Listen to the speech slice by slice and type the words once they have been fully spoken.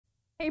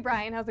Hey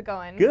Brian, how's it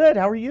going? Good,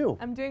 how are you?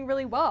 I'm doing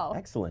really well.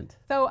 Excellent.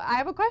 So I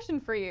have a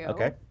question for you.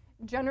 Okay.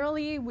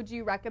 Generally, would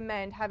you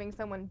recommend having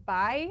someone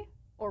buy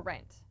or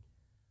rent?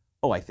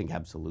 Oh, I think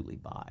absolutely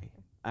buy.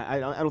 I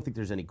don't think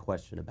there's any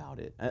question about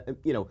it.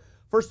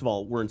 First of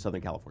all, we're in Southern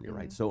California,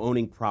 right? So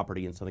owning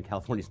property in Southern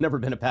California has never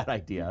been a bad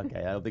idea, okay?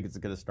 I don't think it's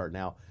going to start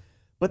now.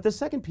 But the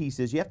second piece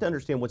is you have to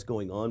understand what's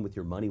going on with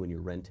your money when you're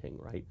renting,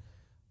 right?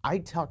 I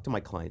talk to my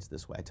clients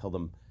this way. I tell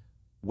them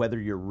whether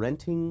you're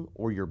renting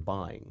or you're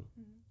buying,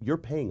 you're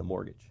paying a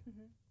mortgage.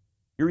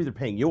 You're either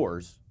paying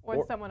yours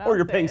Or someone or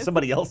you're paying else's.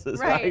 somebody else's,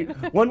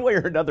 right? One way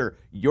or another,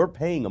 you're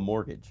paying a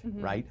mortgage,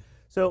 right?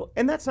 So,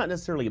 and that's not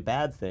necessarily a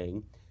bad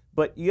thing,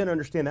 but you gotta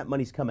understand that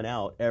money's coming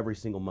out every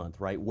single month,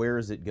 right? Where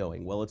is it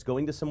going? Well, it's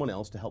going to someone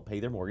else to help pay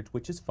their mortgage,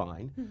 which is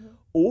fine,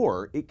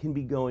 or it can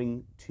be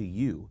going to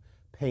you,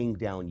 paying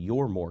down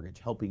your mortgage,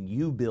 helping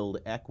you build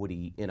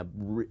equity in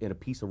a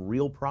piece of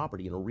real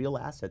property, in a real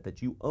asset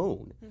that you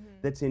own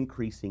that's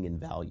increasing in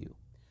value.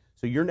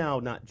 So you're now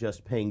not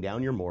just paying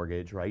down your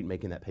mortgage, right,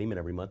 making that payment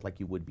every month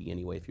like you would be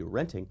anyway if you were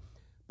renting,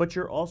 but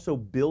you're also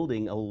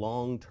building a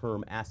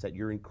long-term asset.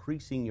 You're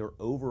increasing your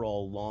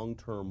overall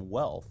long-term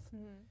wealth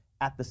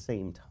at the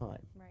same time.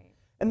 Right.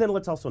 And then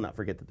let's also not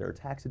forget that there are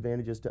tax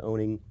advantages to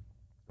owning,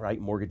 right,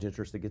 mortgage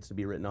interest that gets to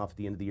be written off at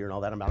the end of the year and all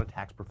that. I'm not a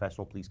tax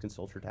professional. Please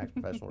consult your tax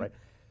professional, right?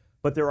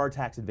 But there are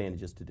tax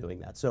advantages to doing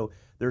that. So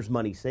there's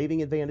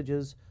money-saving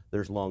advantages,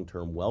 there's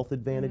long-term wealth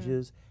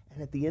advantages,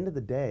 and at the end of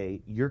the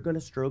day, you're going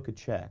to stroke a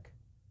check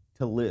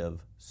to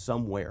live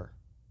somewhere.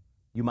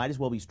 You might as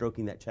well be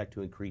stroking that check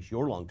to increase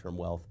your long-term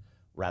wealth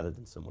rather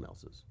than someone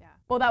else's. Yeah.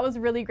 Well, that was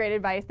really great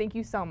advice. Thank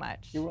you so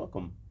much. You're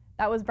welcome.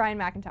 That was Brian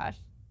McIntosh.